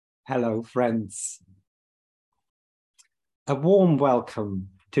Hello, friends. A warm welcome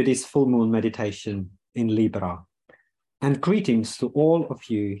to this full moon meditation in Libra, and greetings to all of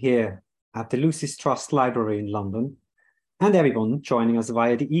you here at the Lucis Trust Library in London, and everyone joining us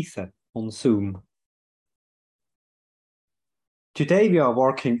via the ether on Zoom. Today we are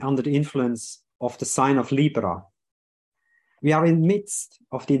working under the influence of the sign of Libra. We are in the midst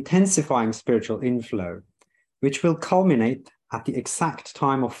of the intensifying spiritual inflow, which will culminate at the exact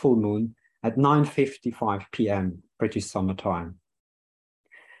time of full moon at 9:55 p.m. British Summer Time.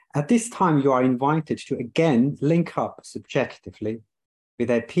 At this time, you are invited to again link up subjectively with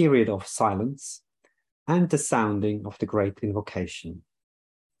a period of silence and the sounding of the great invocation.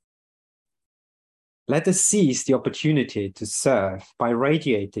 Let us seize the opportunity to serve by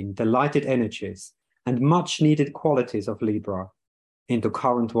radiating the lighted energies and much needed qualities of Libra into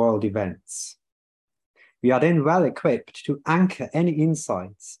current world events. We are then well equipped to anchor any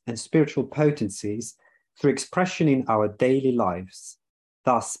insights and spiritual potencies through expression in our daily lives,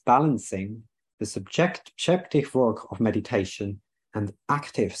 thus balancing the subjective work of meditation and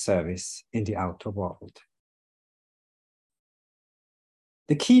active service in the outer world.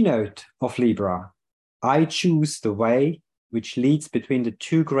 The keynote of Libra, I choose the way which leads between the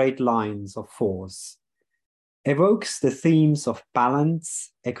two great lines of force, evokes the themes of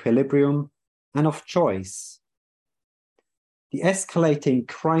balance, equilibrium, and of choice. The escalating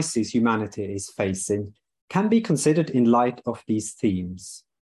crisis humanity is facing can be considered in light of these themes.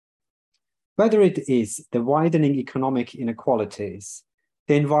 Whether it is the widening economic inequalities,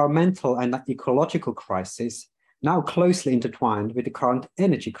 the environmental and ecological crisis, now closely intertwined with the current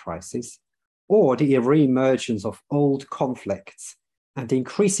energy crisis, or the re-emergence of old conflicts and the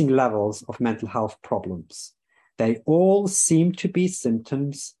increasing levels of mental health problems, they all seem to be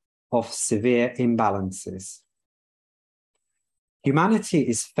symptoms of severe imbalances. Humanity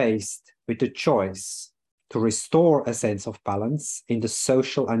is faced with the choice to restore a sense of balance in the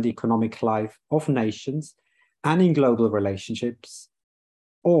social and economic life of nations and in global relationships,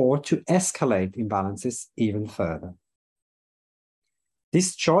 or to escalate imbalances even further.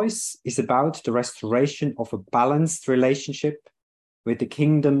 This choice is about the restoration of a balanced relationship with the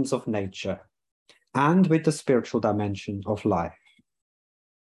kingdoms of nature and with the spiritual dimension of life.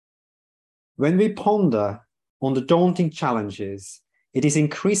 When we ponder on the daunting challenges, it is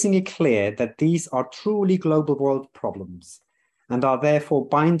increasingly clear that these are truly global world problems and are therefore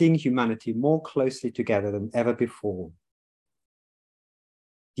binding humanity more closely together than ever before.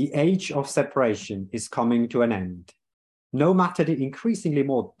 The age of separation is coming to an end, no matter the increasingly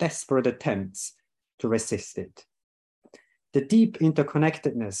more desperate attempts to resist it. The deep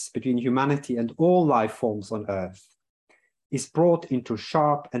interconnectedness between humanity and all life forms on Earth is brought into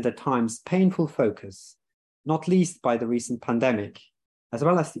sharp and at times painful focus, not least by the recent pandemic, as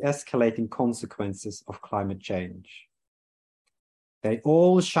well as the escalating consequences of climate change. They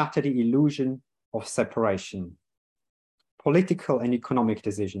all shatter the illusion of separation. Political and economic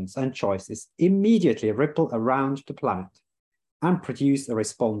decisions and choices immediately ripple around the planet and produce a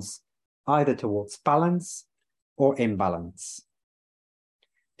response either towards balance or imbalance.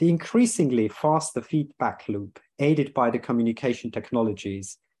 The increasingly faster feedback loop, aided by the communication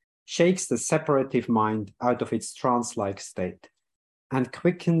technologies, shakes the separative mind out of its trance-like state and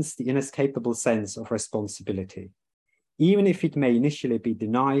quickens the inescapable sense of responsibility, even if it may initially be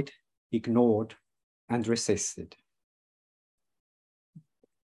denied, ignored, and resisted.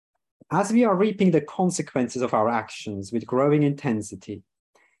 As we are reaping the consequences of our actions with growing intensity,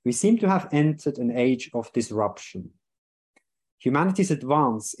 we seem to have entered an age of disruption. Humanity's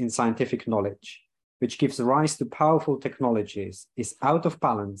advance in scientific knowledge, which gives rise to powerful technologies, is out of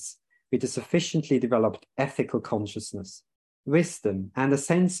balance with a sufficiently developed ethical consciousness, wisdom, and a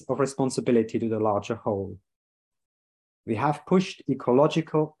sense of responsibility to the larger whole. We have pushed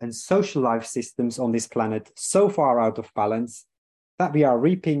ecological and social life systems on this planet so far out of balance that we are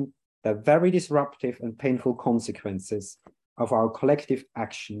reaping the very disruptive and painful consequences of our collective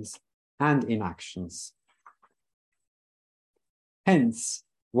actions and inactions. Hence,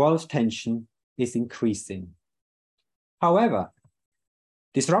 world tension is increasing. However,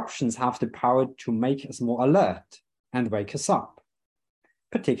 disruptions have the power to make us more alert and wake us up,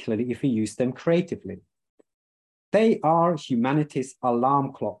 particularly if we use them creatively. They are humanity's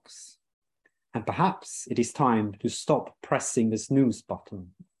alarm clocks, and perhaps it is time to stop pressing the snooze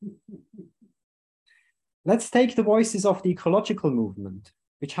button. Let's take the voices of the ecological movement,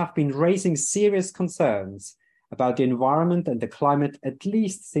 which have been raising serious concerns about the environment and the climate at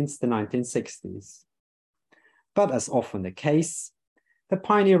least since the 1960s. But as often the case, the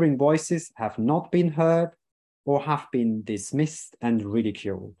pioneering voices have not been heard or have been dismissed and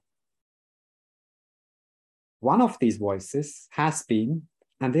ridiculed. One of these voices has been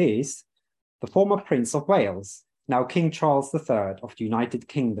and is the former Prince of Wales, now King Charles III of the United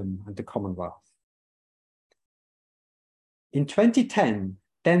Kingdom and the Commonwealth. In 2010,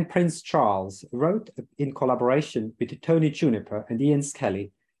 then Prince Charles wrote, in collaboration with Tony Juniper and Ian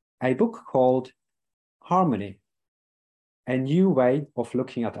Skelly, a book called Harmony, A New Way of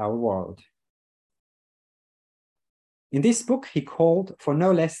Looking at Our World. In this book, he called for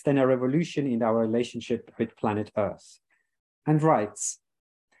no less than a revolution in our relationship with planet Earth, and writes,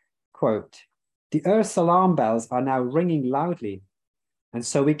 quote, "The Earth's alarm bells are now ringing loudly, and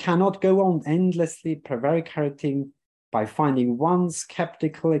so we cannot go on endlessly prevaricating by finding one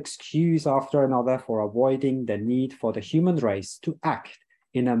skeptical excuse after another for avoiding the need for the human race to act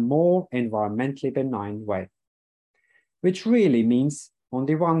in a more environmentally benign way, which really means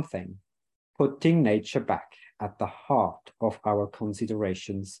only one thing, putting nature back at the heart of our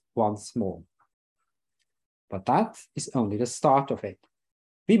considerations once more. But that is only the start of it.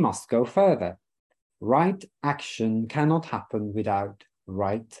 We must go further. Right action cannot happen without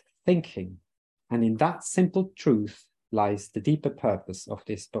right thinking. And in that simple truth lies the deeper purpose of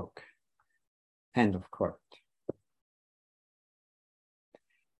this book." End of quote.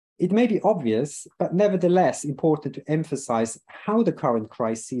 It may be obvious, but nevertheless important to emphasize how the current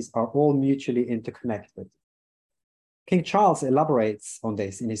crises are all mutually interconnected. King Charles elaborates on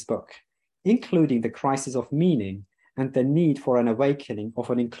this in his book, including the crisis of meaning and the need for an awakening of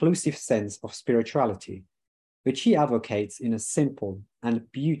an inclusive sense of spirituality, which he advocates in a simple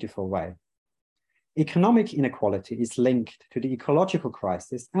and beautiful way. Economic inequality is linked to the ecological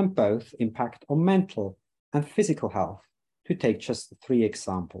crisis, and both impact on mental and physical health, to take just 3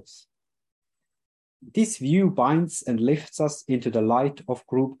 examples. This view binds and lifts us into the light of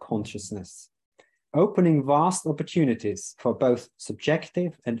group consciousness, opening vast opportunities for both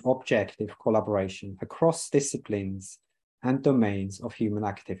subjective and objective collaboration across disciplines and domains of human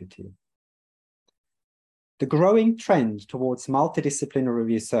activity. The growing trend towards multidisciplinary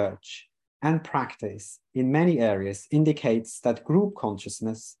research and practice in many areas indicates that group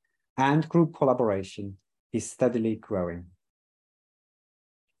consciousness and group collaboration is steadily growing.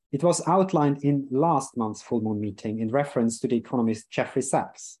 It was outlined in last month's full moon meeting in reference to the economist Jeffrey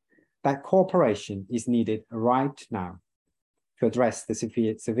Sachs that cooperation is needed right now to address the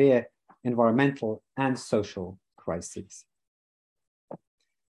severe environmental and social crises.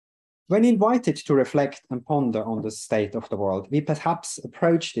 When invited to reflect and ponder on the state of the world, we perhaps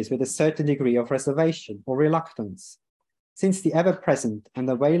approach this with a certain degree of reservation or reluctance, since the ever-present and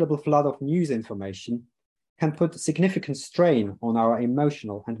available flood of news information can put significant strain on our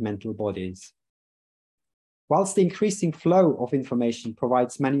emotional and mental bodies. Whilst the increasing flow of information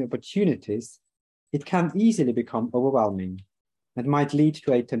provides many opportunities, it can easily become overwhelming and might lead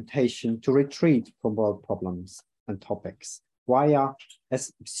to a temptation to retreat from world problems and topics via a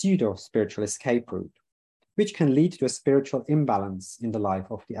pseudo-spiritual escape route, which can lead to a spiritual imbalance in the life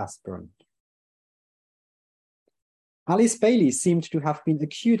of the aspirant. Alice Bailey seemed to have been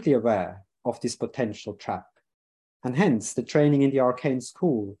acutely aware of this potential trap, and hence the training in the Arcane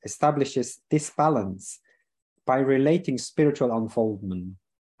School establishes this balance by relating spiritual unfoldment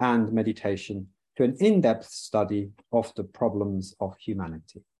and meditation to an in-depth study of the problems of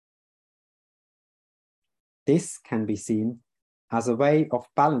humanity. This can be seen as a way of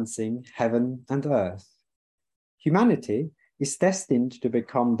balancing heaven and earth. Humanity is destined to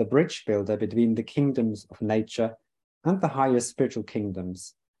become the bridge builder between the kingdoms of nature and the higher spiritual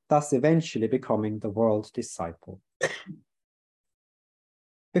kingdoms, thus eventually becoming the world disciple.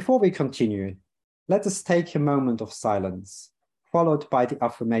 Before we continue, let us take a moment of silence, followed by the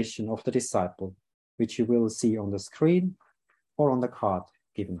affirmation of the disciple, which you will see on the screen or on the card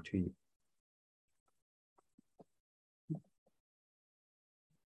given to you.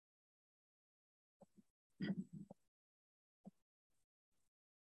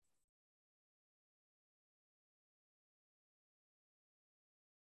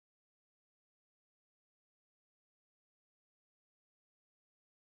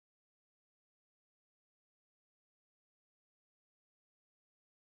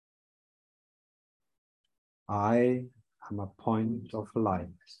 I am a point of light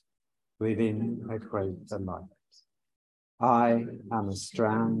within a greater light. I am a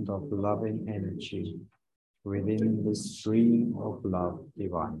strand of loving energy within the stream of love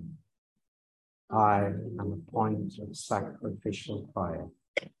divine. I am a point of sacrificial fire,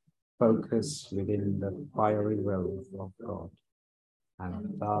 focused within the fiery will of God,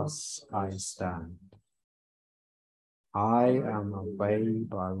 and thus I stand. I am a way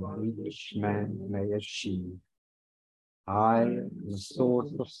by which men may achieve. I am a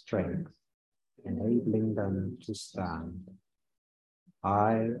source of strength enabling them to stand.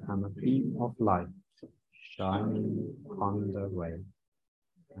 I am a beam of light, shining on the way,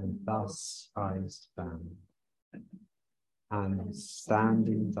 and thus I stand. And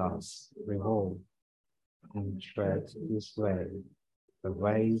standing thus, revolve and tread this way, the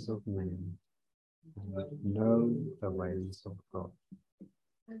ways of men, and know the ways of God.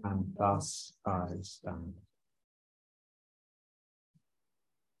 And thus I stand.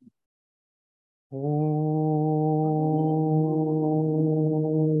 Om.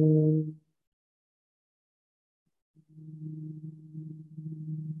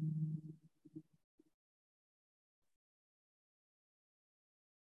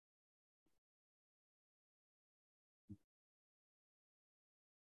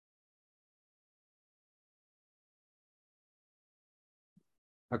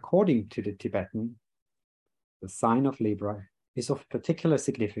 According to the Tibetan, the sign of Libra is of particular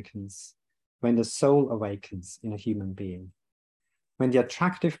significance when the soul awakens in a human being. When the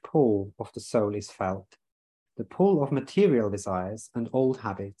attractive pull of the soul is felt, the pull of material desires and old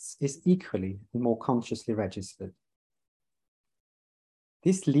habits is equally and more consciously registered.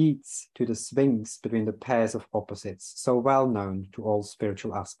 This leads to the swings between the pairs of opposites so well known to all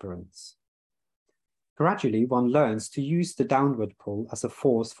spiritual aspirants. Gradually, one learns to use the downward pull as a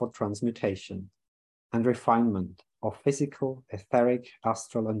force for transmutation and refinement of physical, etheric,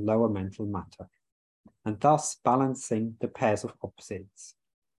 astral, and lower mental matter, and thus balancing the pairs of opposites.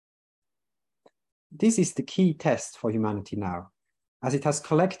 This is the key test for humanity now, as it has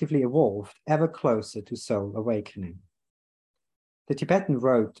collectively evolved ever closer to soul awakening. The Tibetan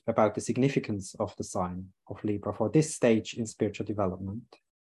wrote about the significance of the sign of Libra for this stage in spiritual development.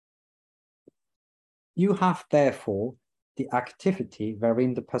 You have, therefore, the activity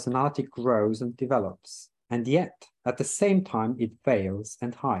wherein the personality grows and develops, and yet, at the same time, it veils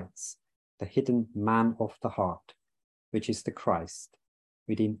and hides the hidden man of the heart, which is the Christ,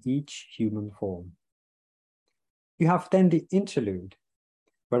 within each human form. You have then the interlude,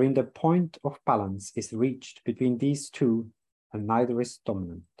 wherein the point of balance is reached between these two, and neither is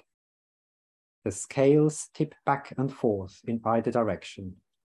dominant. The scales tip back and forth in either direction,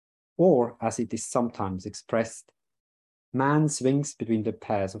 or, as it is sometimes expressed, man swings between the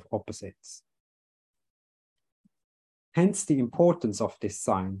pairs of opposites. Hence the importance of this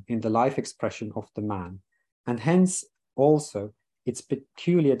sign in the life expression of the man, and hence also its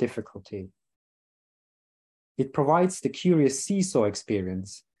peculiar difficulty. It provides the curious seesaw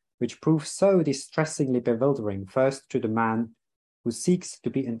experience, which proves so distressingly bewildering first to the man who seeks to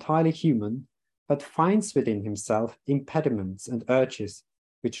be entirely human, but finds within himself impediments and urges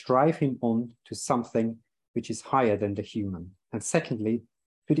which drive him on to something which is higher than the human, and secondly,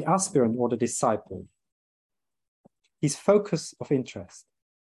 to the aspirant or the disciple. His focus of interest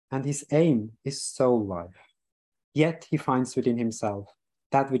and his aim is soul life, yet he finds within himself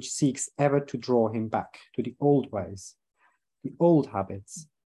that which seeks ever to draw him back to the old ways, the old habits,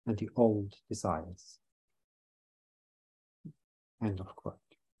 and the old desires. End of quote.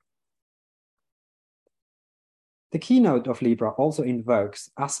 The keynote of Libra also invokes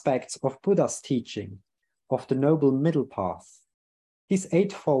aspects of Buddha's teaching of the Noble Middle Path. This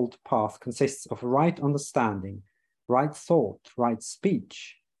eightfold path consists of right understanding, right thought, right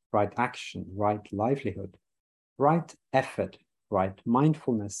speech, right action, right livelihood, right effort, right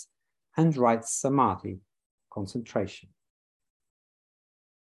mindfulness, and right samadhi, concentration.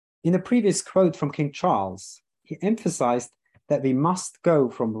 In a previous quote from King Charles, he emphasized that we must go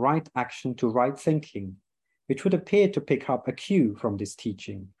from right action to right thinking, which would appear to pick up a cue from this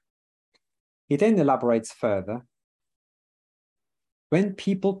teaching. He then elaborates further. When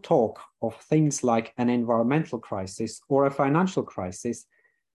people talk of things like an environmental crisis or a financial crisis,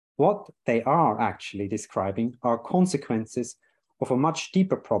 what they are actually describing are consequences of a much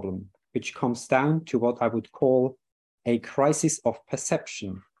deeper problem, which comes down to what I would call a crisis of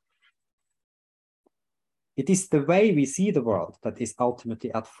perception. It is the way we see the world that is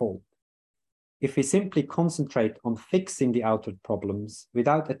ultimately at fault. If we simply concentrate on fixing the outward problems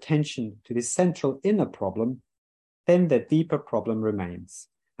without attention to the central inner problem, then the deeper problem remains,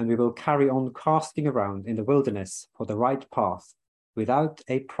 and we will carry on casting around in the wilderness for the right path without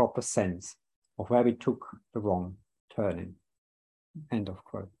a proper sense of where we took the wrong turning. End of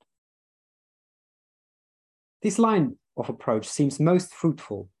quote. This line of approach seems most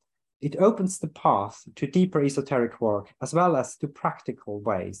fruitful. It opens the path to deeper esoteric work as well as to practical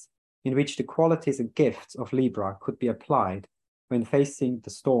ways in which the qualities and gifts of Libra could be applied when facing the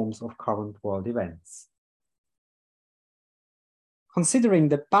storms of current world events. Considering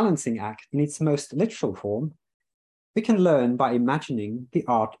the balancing act in its most literal form, We can learn by imagining the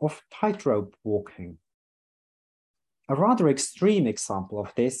art of tightrope walking. A rather extreme example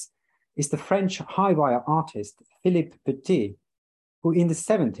of this is the French high-wire artist Philippe Petit, who in the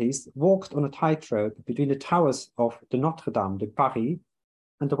 70s walked on a tightrope between the towers of the Notre Dame de Paris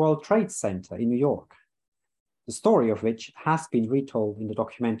and the World Trade Center in New York, the story of which has been retold in the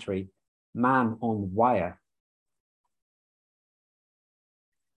documentary Man on Wire.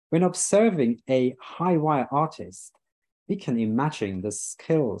 When observing a high-wire artist, we can imagine the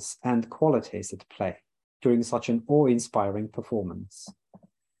skills and qualities at play during such an awe-inspiring performance.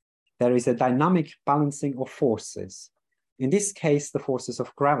 There is a dynamic balancing of forces, in this case the forces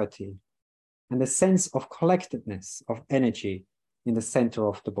of gravity, and a sense of collectedness of energy in the center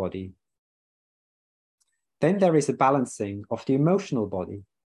of the body. Then there is a balancing of the emotional body,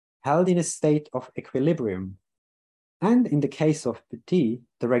 held in a state of equilibrium, and in the case of Petit,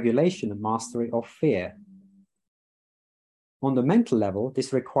 the regulation and mastery of fear. On the mental level,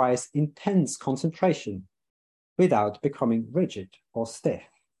 this requires intense concentration without becoming rigid or stiff,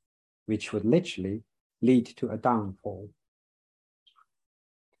 which would literally lead to a downfall.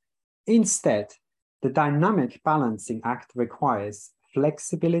 Instead, the dynamic balancing act requires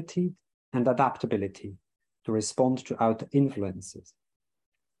flexibility and adaptability to respond to outer influences.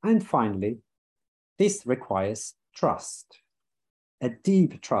 And finally, this requires trust, a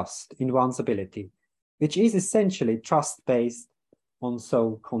deep trust in one's ability, which is essentially trust based on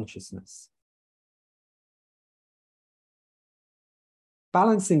soul consciousness.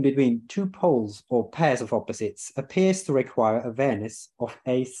 Balancing between two poles or pairs of opposites appears to require awareness of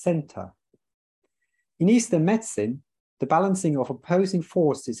a center. In Eastern medicine, the balancing of opposing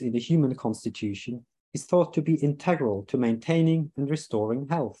forces in the human constitution is thought to be integral to maintaining and restoring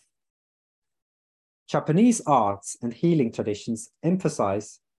health. Japanese arts and healing traditions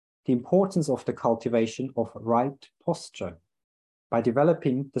emphasize the importance of the cultivation of right posture by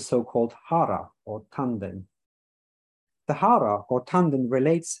developing the so-called hara or tanden. The hara or tanden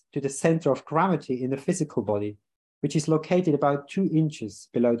relates to the center of gravity in the physical body, which is located about 2 inches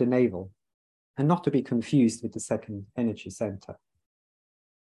below the navel, and not to be confused with the second energy center.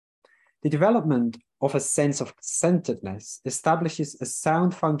 The development of a sense of centeredness establishes a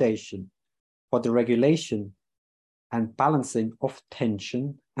sound foundation for the regulation and balancing of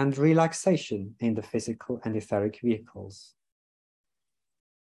tension and relaxation in the physical and etheric vehicles.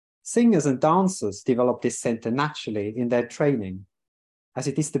 Singers and dancers develop this center naturally in their training, as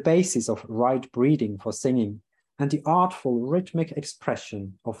it is the basis of right breathing for singing and the artful rhythmic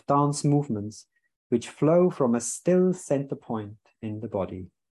expression of dance movements which flow from a still center point in the body.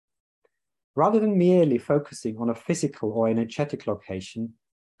 Rather than merely focusing on a physical or energetic location,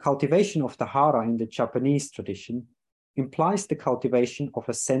 cultivation of the hara in the Japanese tradition implies the cultivation of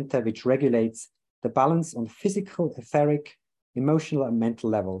a center which regulates the balance on physical, etheric, emotional, and mental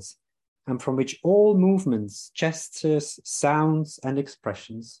levels, and from which all movements, gestures, sounds, and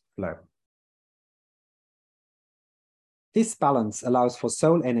expressions flow. This balance allows for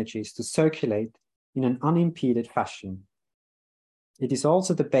soul energies to circulate in an unimpeded fashion. It is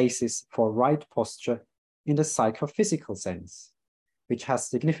also the basis for right posture in the psychophysical sense, which has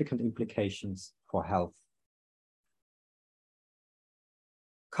significant implications for health.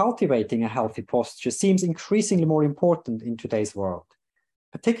 Cultivating a healthy posture seems increasingly more important in today's world,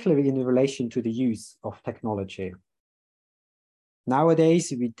 particularly in relation to the use of technology.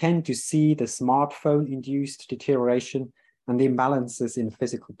 Nowadays, we tend to see the smartphone-induced deterioration and the imbalances in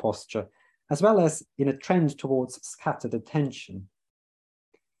physical posture, as well as in a trend towards scattered attention.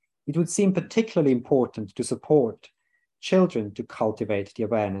 It would seem particularly important to support children to cultivate the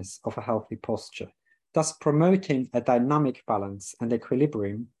awareness of a healthy posture, thus promoting a dynamic balance and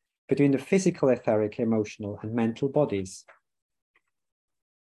equilibrium between the physical, etheric, emotional, and mental bodies.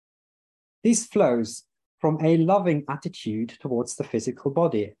 This flows from a loving attitude towards the physical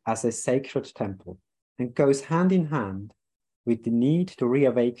body as a sacred temple and goes hand in hand with the need to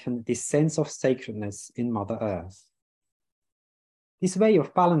reawaken this sense of sacredness in Mother Earth. This way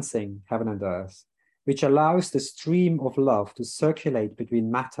of balancing heaven and earth, which allows the stream of love to circulate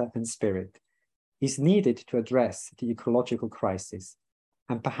between matter and spirit, is needed to address the ecological crisis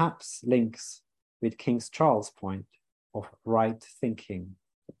and perhaps links with King Charles' point of right thinking.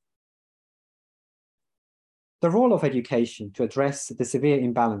 The role of education to address the severe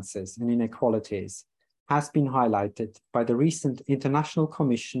imbalances and inequalities has been highlighted by the recent International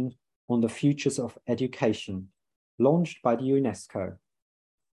Commission on the Futures of Education, launched by the UNESCO.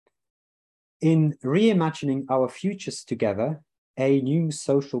 In Reimagining Our Futures Together, a new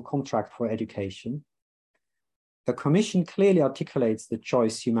social contract for education, the Commission clearly articulates the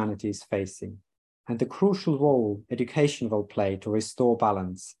choice humanity is facing and the crucial role education will play to restore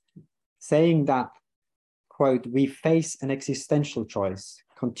balance, saying that, quote, we face an existential choice,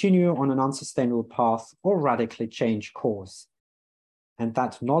 continue on an unsustainable path or radically change course, and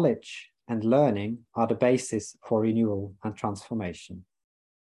that knowledge and learning are the basis for renewal and transformation.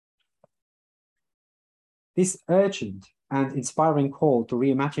 This urgent and inspiring call to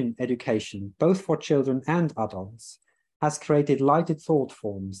reimagine education, both for children and adults, has created lighted thought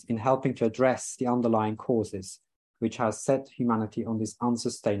forms in helping to address the underlying causes which has set humanity on this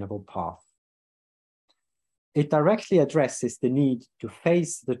unsustainable path. It directly addresses the need to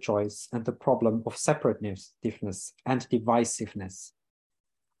face the choice and the problem of separateness and divisiveness.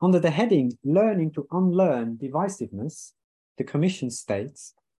 Under the heading, Learning to Unlearn Divisiveness, the Commission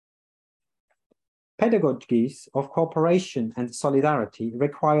states, pedagogies of cooperation and solidarity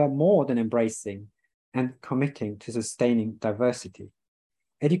require more than embracing and committing to sustaining diversity.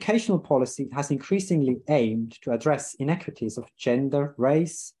 Educational policy has increasingly aimed to address inequities of gender,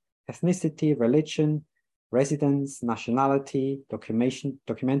 race, ethnicity, religion, residence, nationality,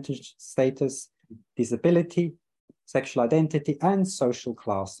 documented status, disability, sexual identity, and social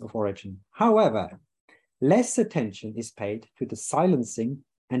class of origin. However, less attention is paid to the silencing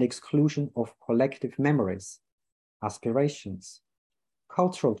and exclusion of collective memories, aspirations,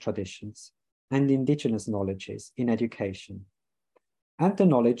 cultural traditions, and indigenous knowledges in education, and the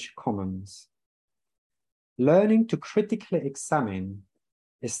knowledge commons. Learning to critically examine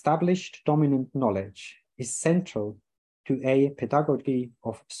established dominant knowledge is central to a pedagogy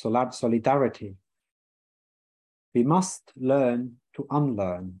of solidarity. We must learn to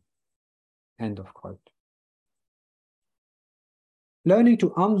unlearn, end of quote. Learning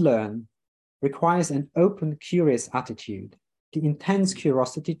to unlearn requires an open, curious attitude, the intense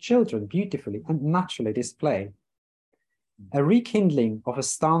curiosity children beautifully and naturally display. A rekindling of a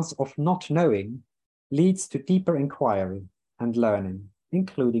stance of not knowing leads to deeper inquiry and learning,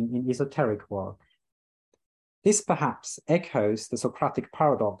 including in esoteric work. This perhaps echoes the Socratic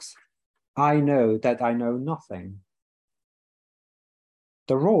paradox, I know that I know nothing.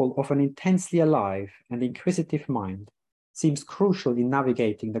 The role of an intensely alive and inquisitive mind seems crucial in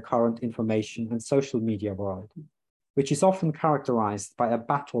navigating the current information and social media world, which is often characterized by a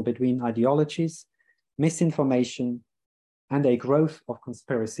battle between ideologies, misinformation, and a growth of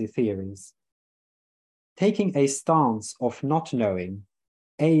conspiracy theories. Taking a stance of not knowing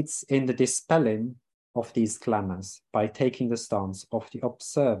aids in the dispelling of these clamors by taking the stance of the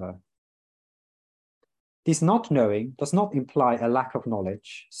observer. This not knowing does not imply a lack of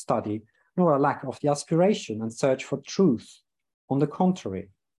knowledge, study, nor a lack of the aspiration and search for truth. On the contrary,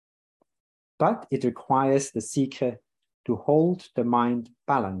 but it requires the seeker to hold the mind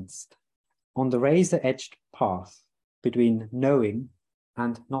balanced on the razor-edged path between knowing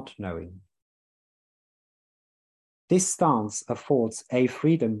and not knowing. This stance affords a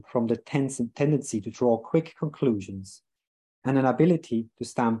freedom from the tendency to draw quick conclusions and an ability to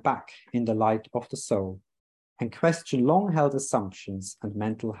stand back in the light of the soul and question long-held assumptions and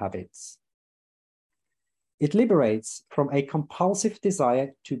mental habits. It liberates from a compulsive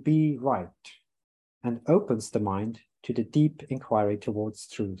desire to be right and opens the mind to the deep inquiry towards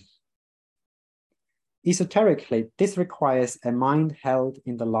truth. Esoterically, this requires a mind held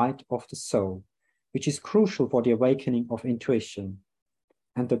in the light of the soul, which is crucial for the awakening of intuition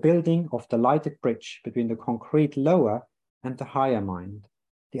and the building of the lighted bridge between the concrete lower and the higher mind,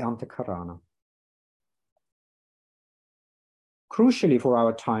 the Antakarana. Crucially for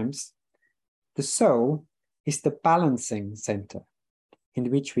our times, the soul is the balancing center in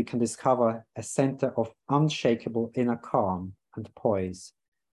which we can discover a center of unshakable inner calm and poise,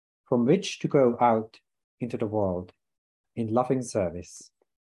 from which to go out into the world in loving service.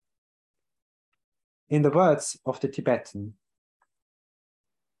 In the words of the Tibetan,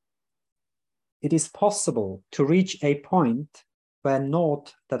 it is possible to reach a point where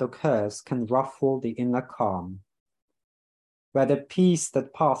naught that occurs can ruffle the inner calm, where the peace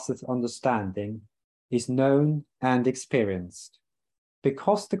that passeth understanding is known and experienced,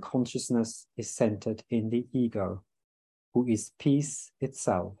 because the consciousness is centered in the ego, who is peace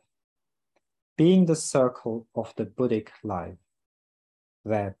itself, being the circle of the Buddhic life,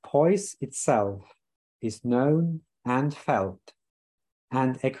 where poise itself is known and felt,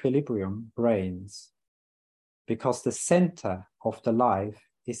 and equilibrium reigns, because the center of the life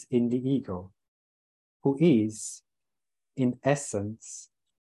is in the ego, who is, in essence,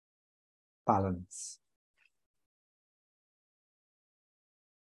 balance.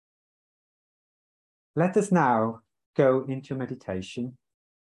 Let us now go into meditation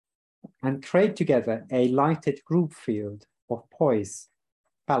and create together a lighted group field of poise,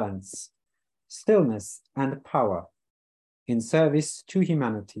 balance, stillness, and power in service to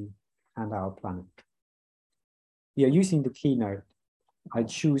humanity and our planet. We are using the keynote, I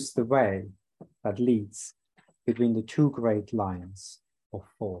choose the way that leads between the two great lines of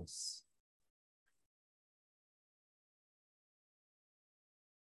force.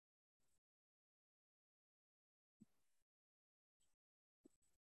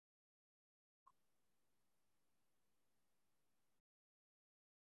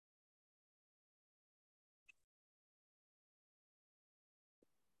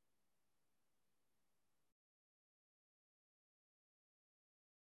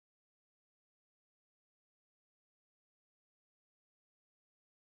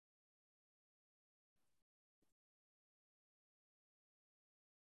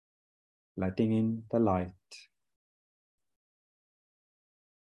 Letting in the light.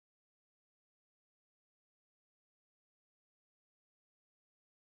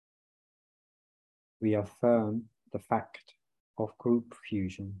 We affirm the fact of group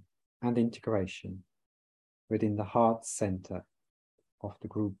fusion and integration within the heart center of the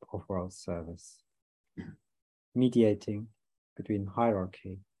group of world service, mediating between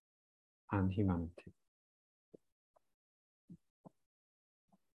hierarchy and humanity.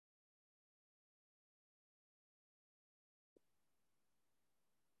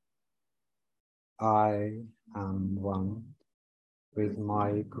 I am one with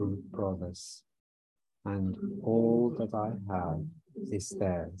my group brothers, and all that I have is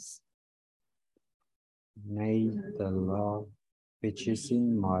theirs. May the love which is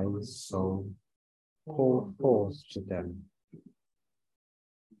in my soul pour forth to them.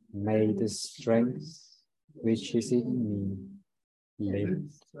 May the strength which is in me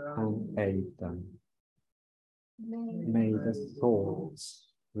lift and aid them. May the thoughts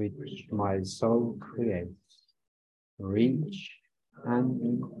which my soul creates reach and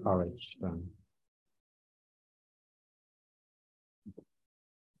encourage them.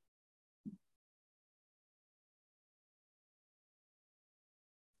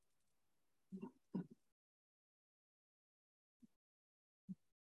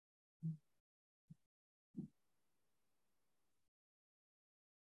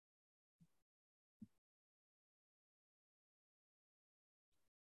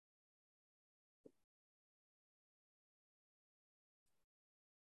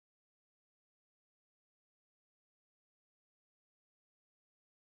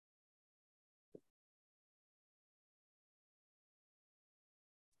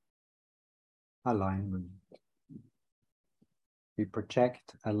 Alignment. We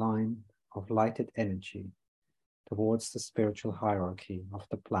project a line of lighted energy towards the spiritual hierarchy of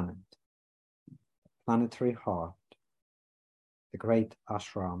the planet, planetary heart, the great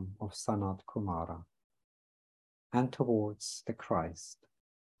ashram of Sanat Kumara, and towards the Christ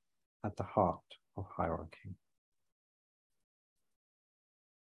at the heart of hierarchy.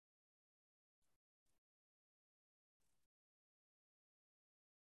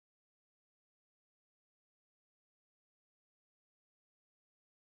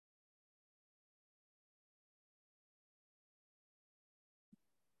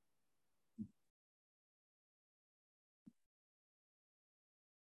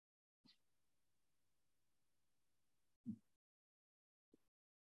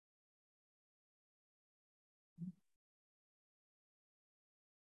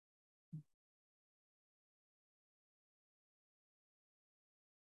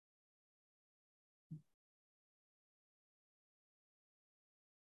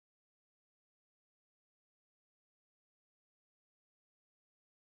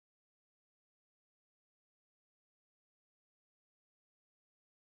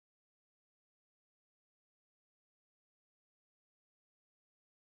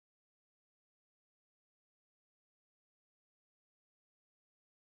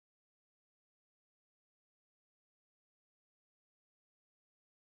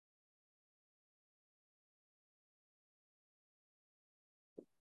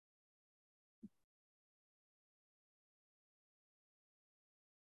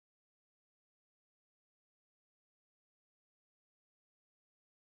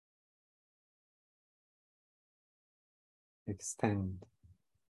 Extend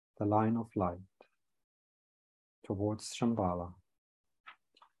the line of light towards Shambhala,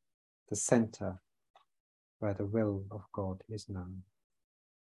 the center where the will of God is known.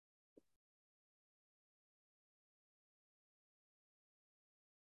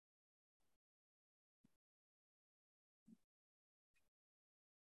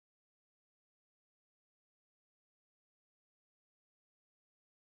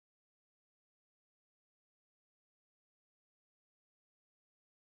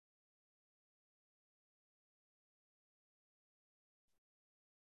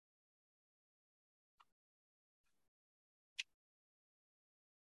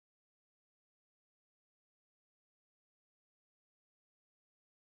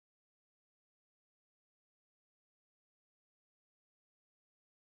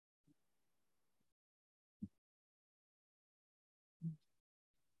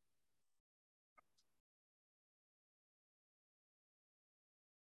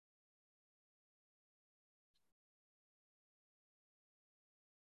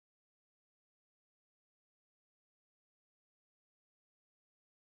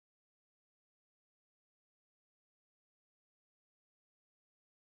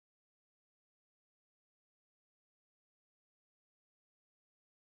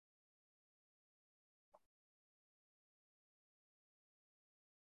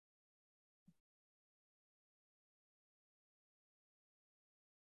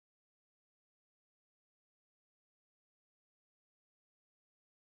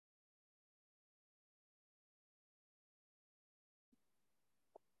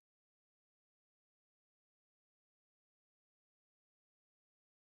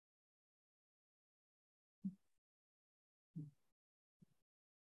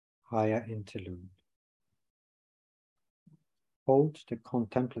 higher interlude. Hold the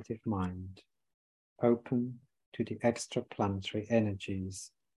contemplative mind open to the extraplanetary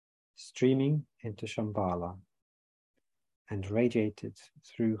energies streaming into Shambhala and radiated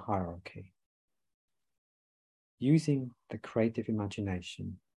through hierarchy. Using the creative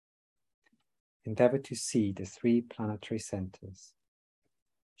imagination, endeavor to see the three planetary centers,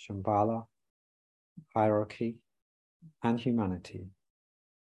 Shambhala, hierarchy, and humanity,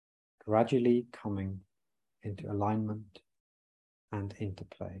 gradually coming into alignment and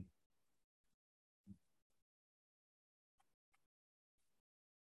interplay.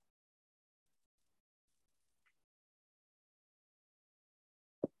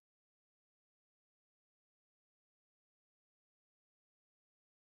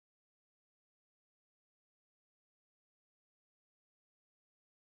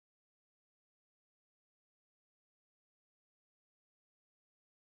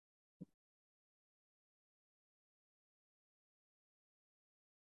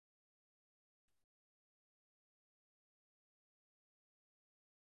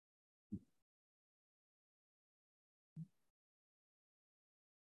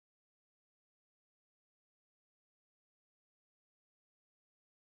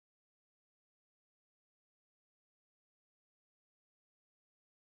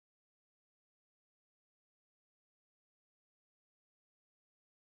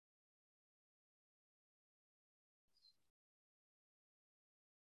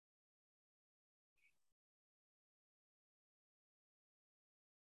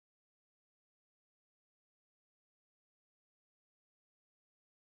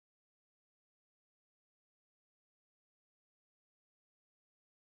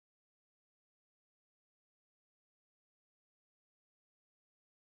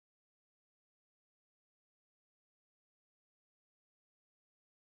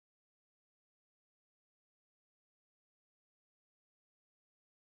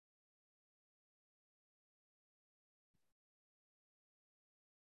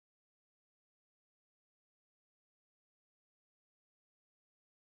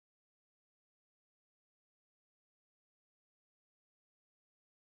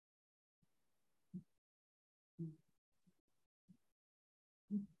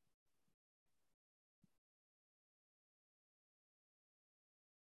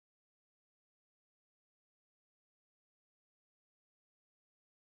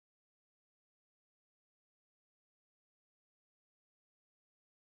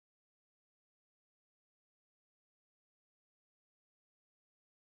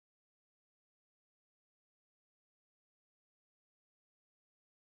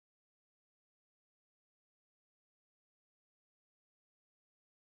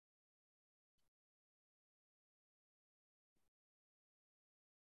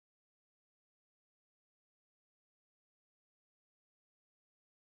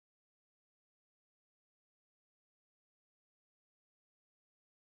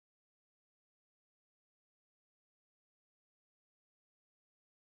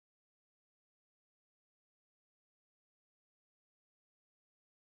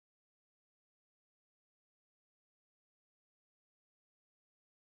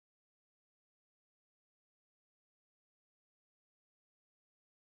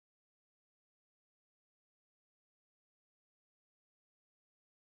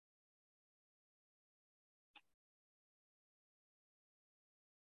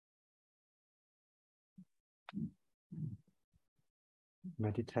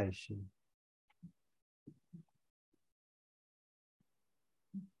 Meditation.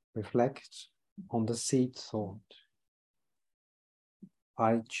 Reflect on the seed thought.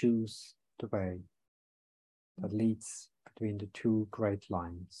 I choose the way that leads between the two great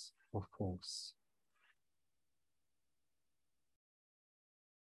lines of force.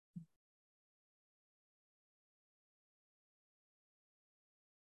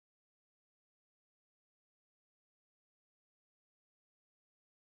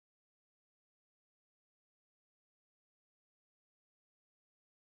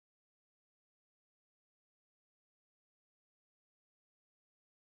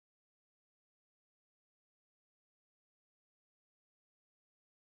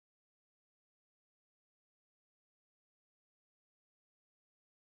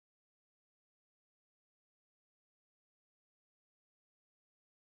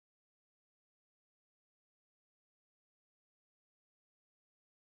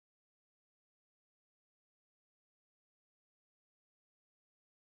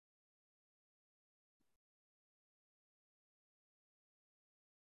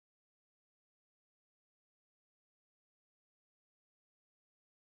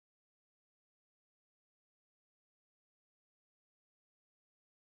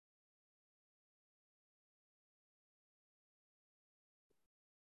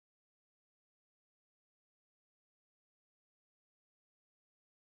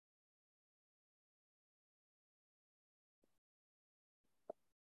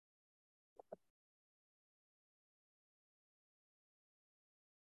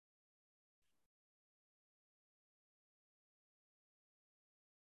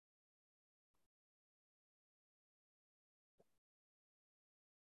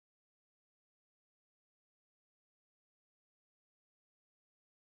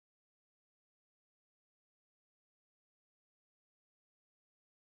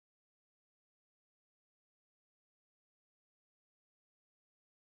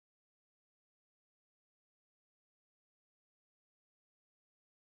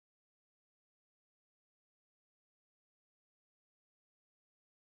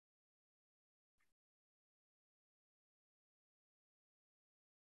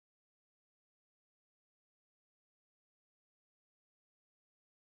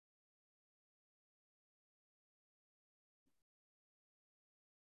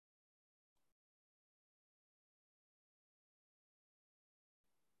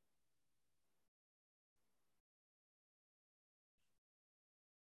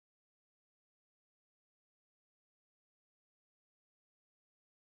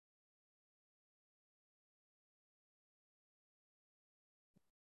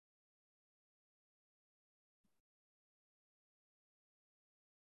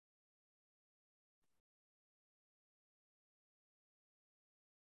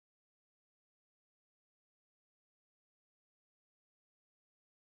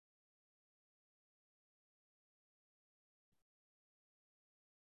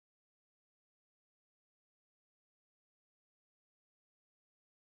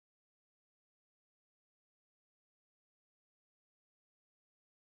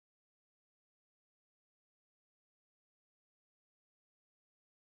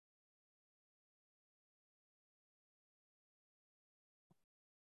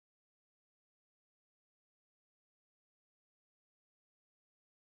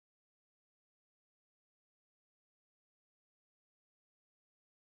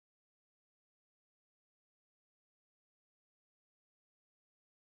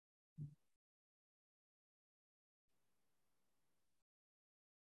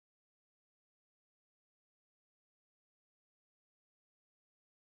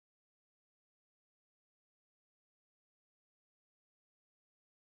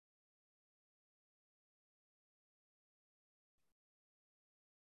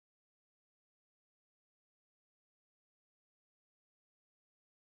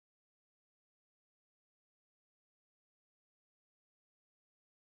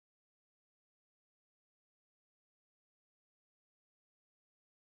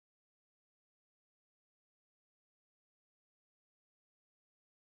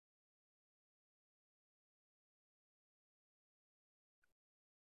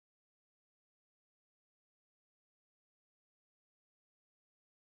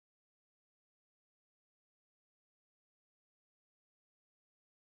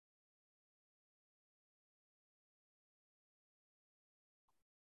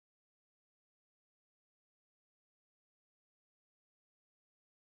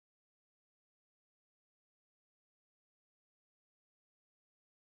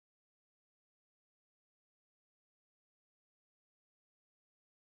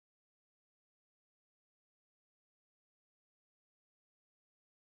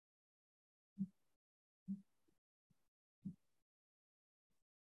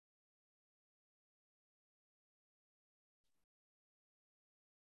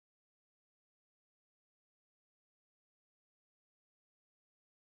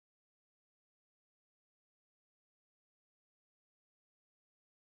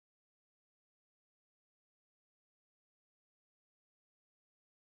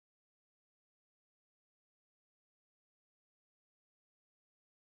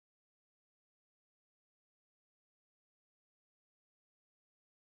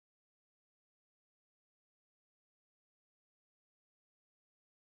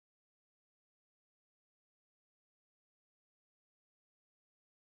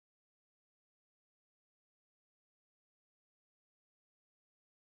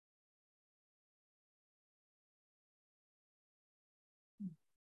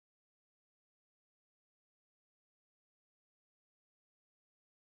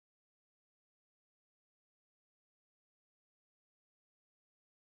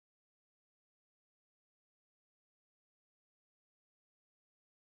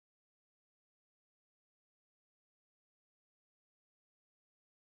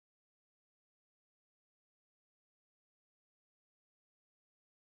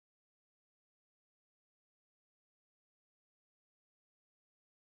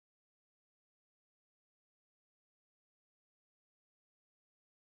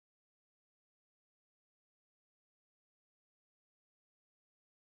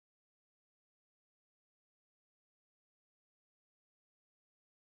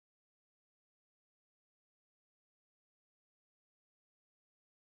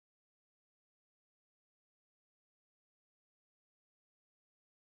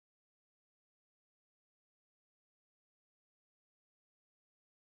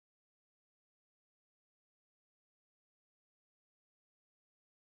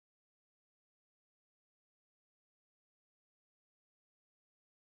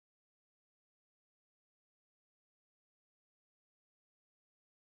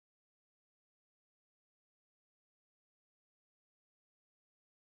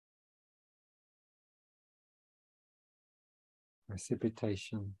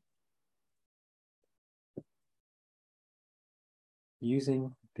 precipitation.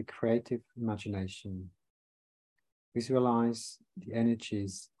 Using the creative imagination, visualize the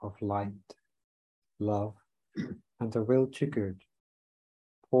energies of light, love, and the will to good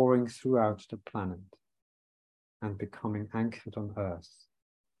pouring throughout the planet and becoming anchored on Earth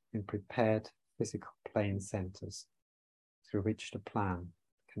in prepared physical plane centers through which the plan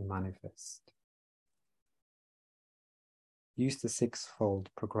can manifest. Use the sixfold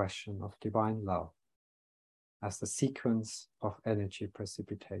progression of divine love as the sequence of energy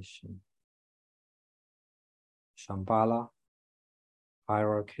precipitation. Shambhala,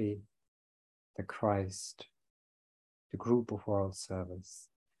 hierarchy, the Christ, the group of world service,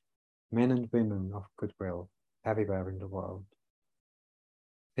 men and women of goodwill everywhere in the world,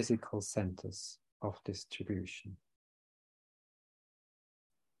 physical centers of distribution.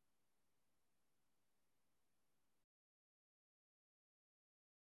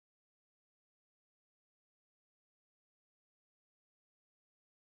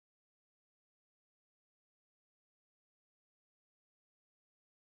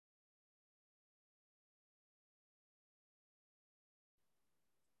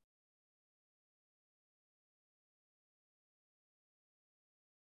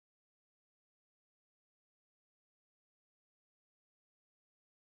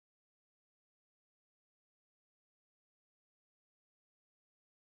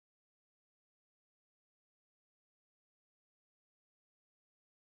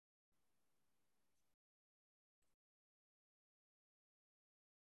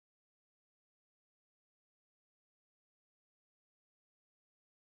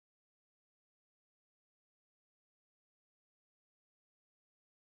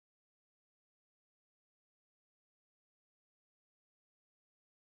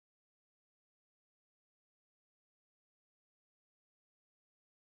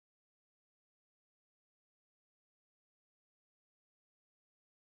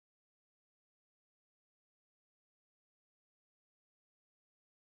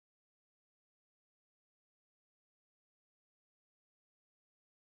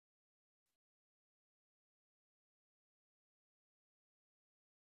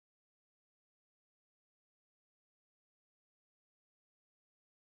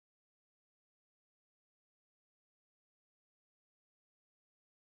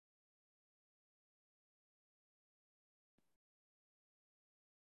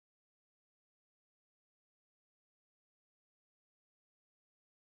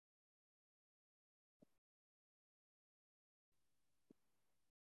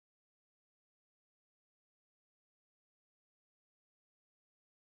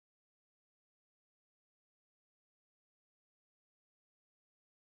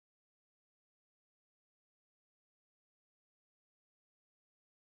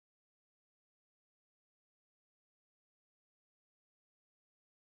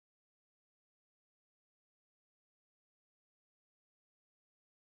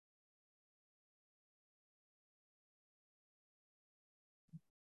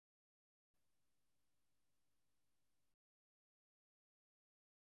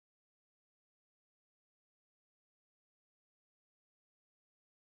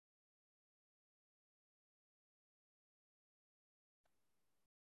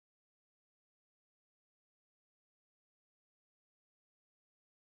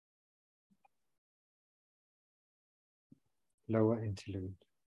 Lower interlude.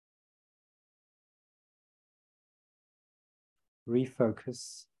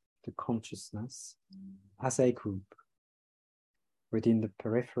 Refocus the consciousness as a group within the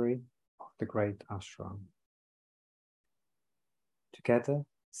periphery of the great ashram. Together,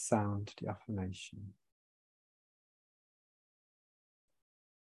 sound the affirmation.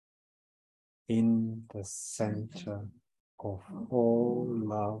 In the center of all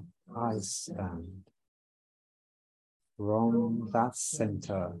love I stand. From that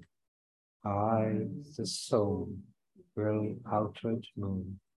center, I, the soul, will outward move.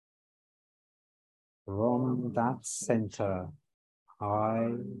 From that center,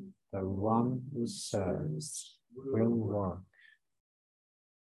 I, the one who serves, will work.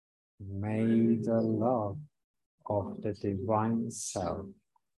 May the love of the divine self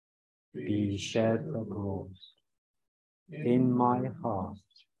be shed abroad in my heart,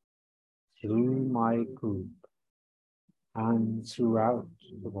 through my group, and throughout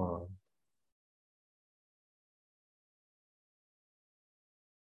the world.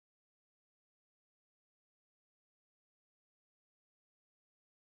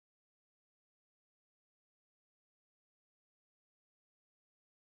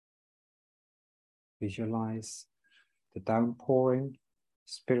 Visualize the downpouring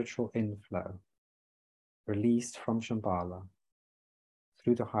spiritual inflow released from Shambhala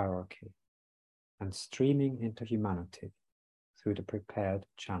through the hierarchy and streaming into humanity through the prepared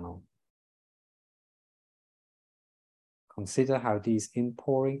channel. Consider how these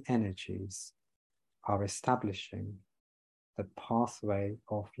inpouring energies are establishing the pathway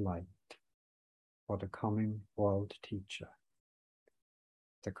of light for the coming world teacher,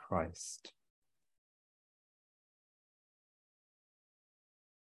 the Christ.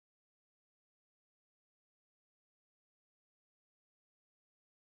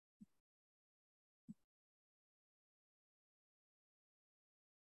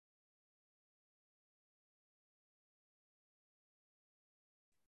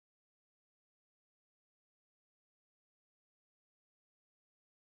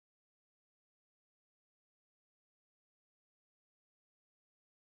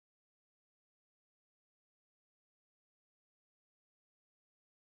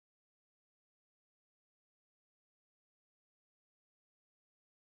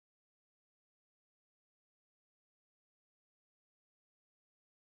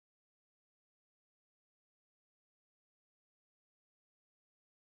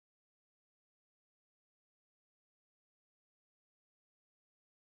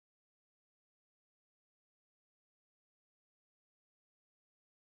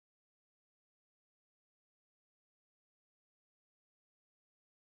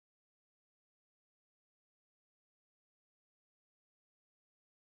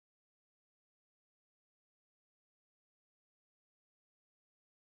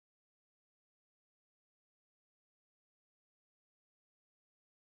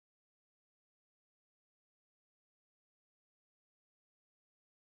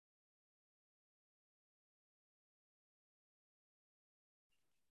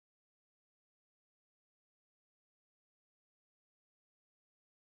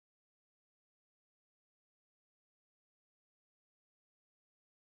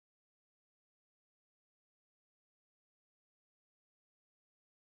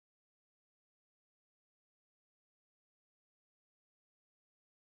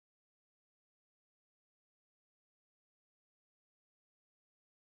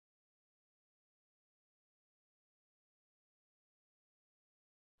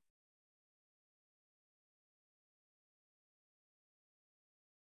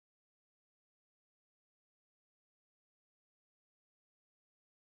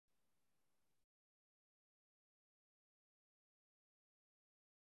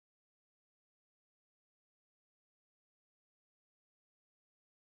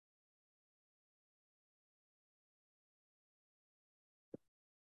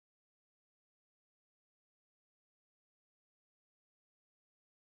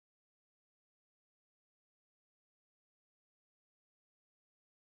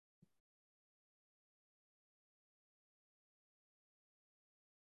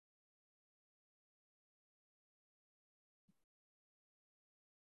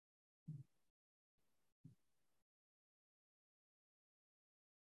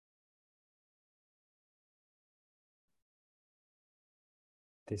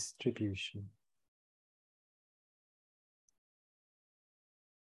 Distribution.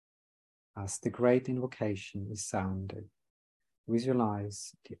 As the great invocation is sounded,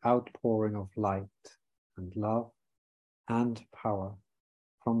 visualize the outpouring of light and love and power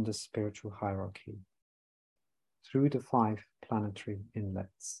from the spiritual hierarchy through the 5 planetary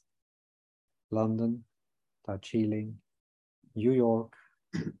inlets: London, Darjeeling, New York,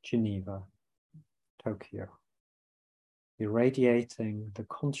 Geneva, Tokyo, irradiating the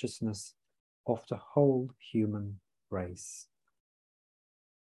consciousness of the whole human race.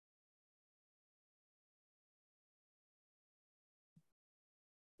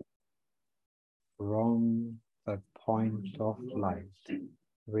 From the point of light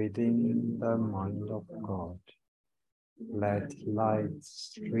within the mind of God, let light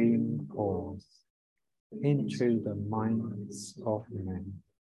stream forth into the minds of men.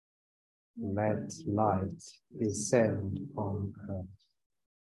 Let light descend on earth.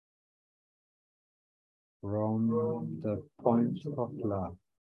 From the point of love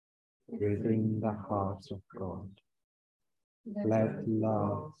within the heart of God, let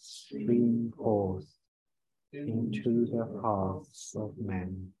love stream forth into the hearts of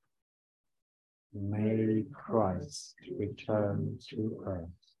men. May Christ return to earth.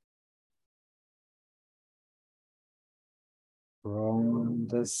 From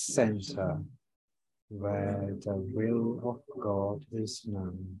the center, where the will of God is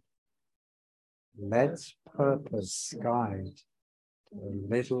known, let purpose guide the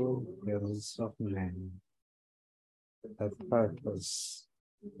little wills of men. the purpose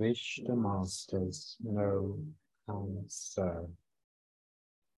which the masters know and serve.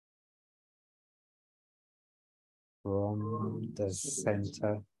 From the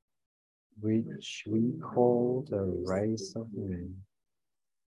center, which we call the race of men,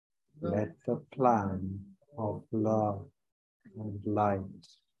 let the plan of love and light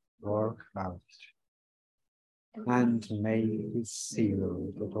work out, and may we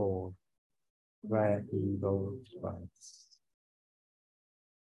seal the door where evil dwells.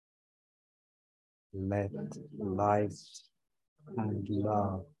 Let light and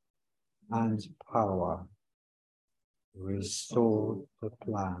love and power restore the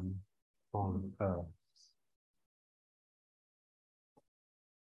plan on earth.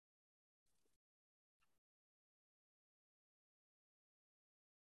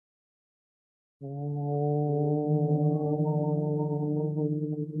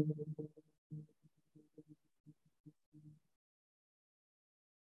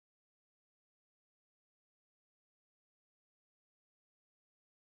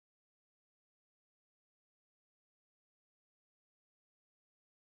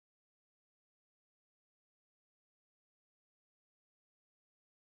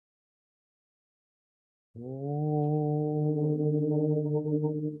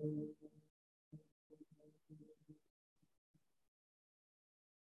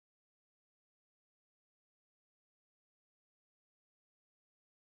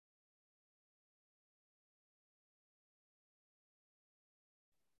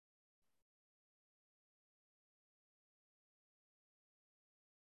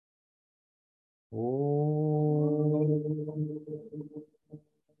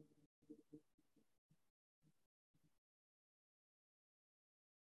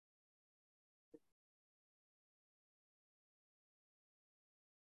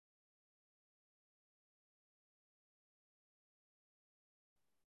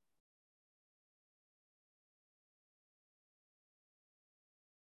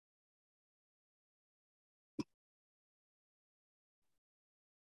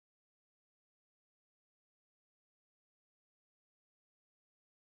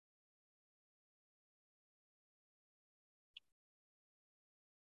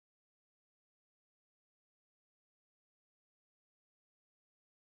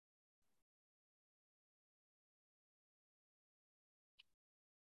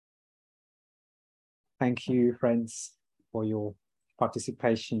 Thank you, friends, for your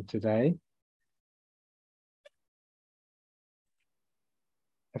participation today.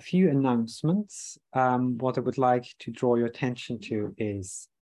 A few announcements. What I would like to draw your attention to is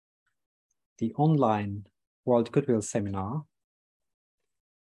the online World Goodwill Seminar,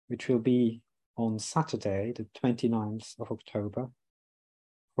 which will be on Saturday, the 29th of October,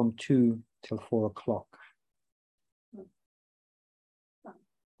 from 2 till 4 o'clock.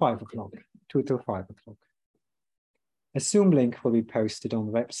 5 o'clock, 2 till 5 o'clock. A Zoom link will be posted on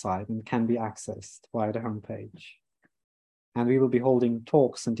the website and can be accessed via the homepage. And we will be holding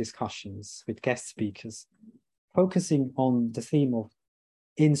talks and discussions with guest speakers, focusing on the theme of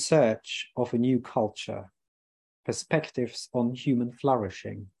In Search of a New Culture, Perspectives on Human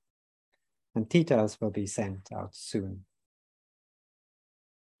Flourishing. And details will be sent out soon.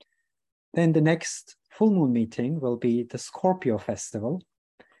 Then the next full moon meeting will be the Scorpio Festival,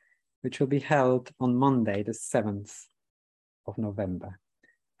 which will be held on Monday, the 7th of November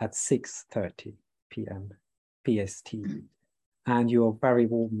at 6:30 p.m. PST. And you are very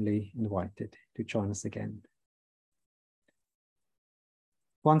warmly invited to join us again.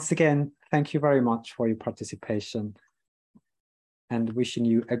 Once again, thank you very much for your participation and wishing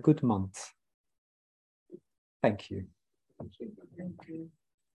you a good month. Thank you. Thank you.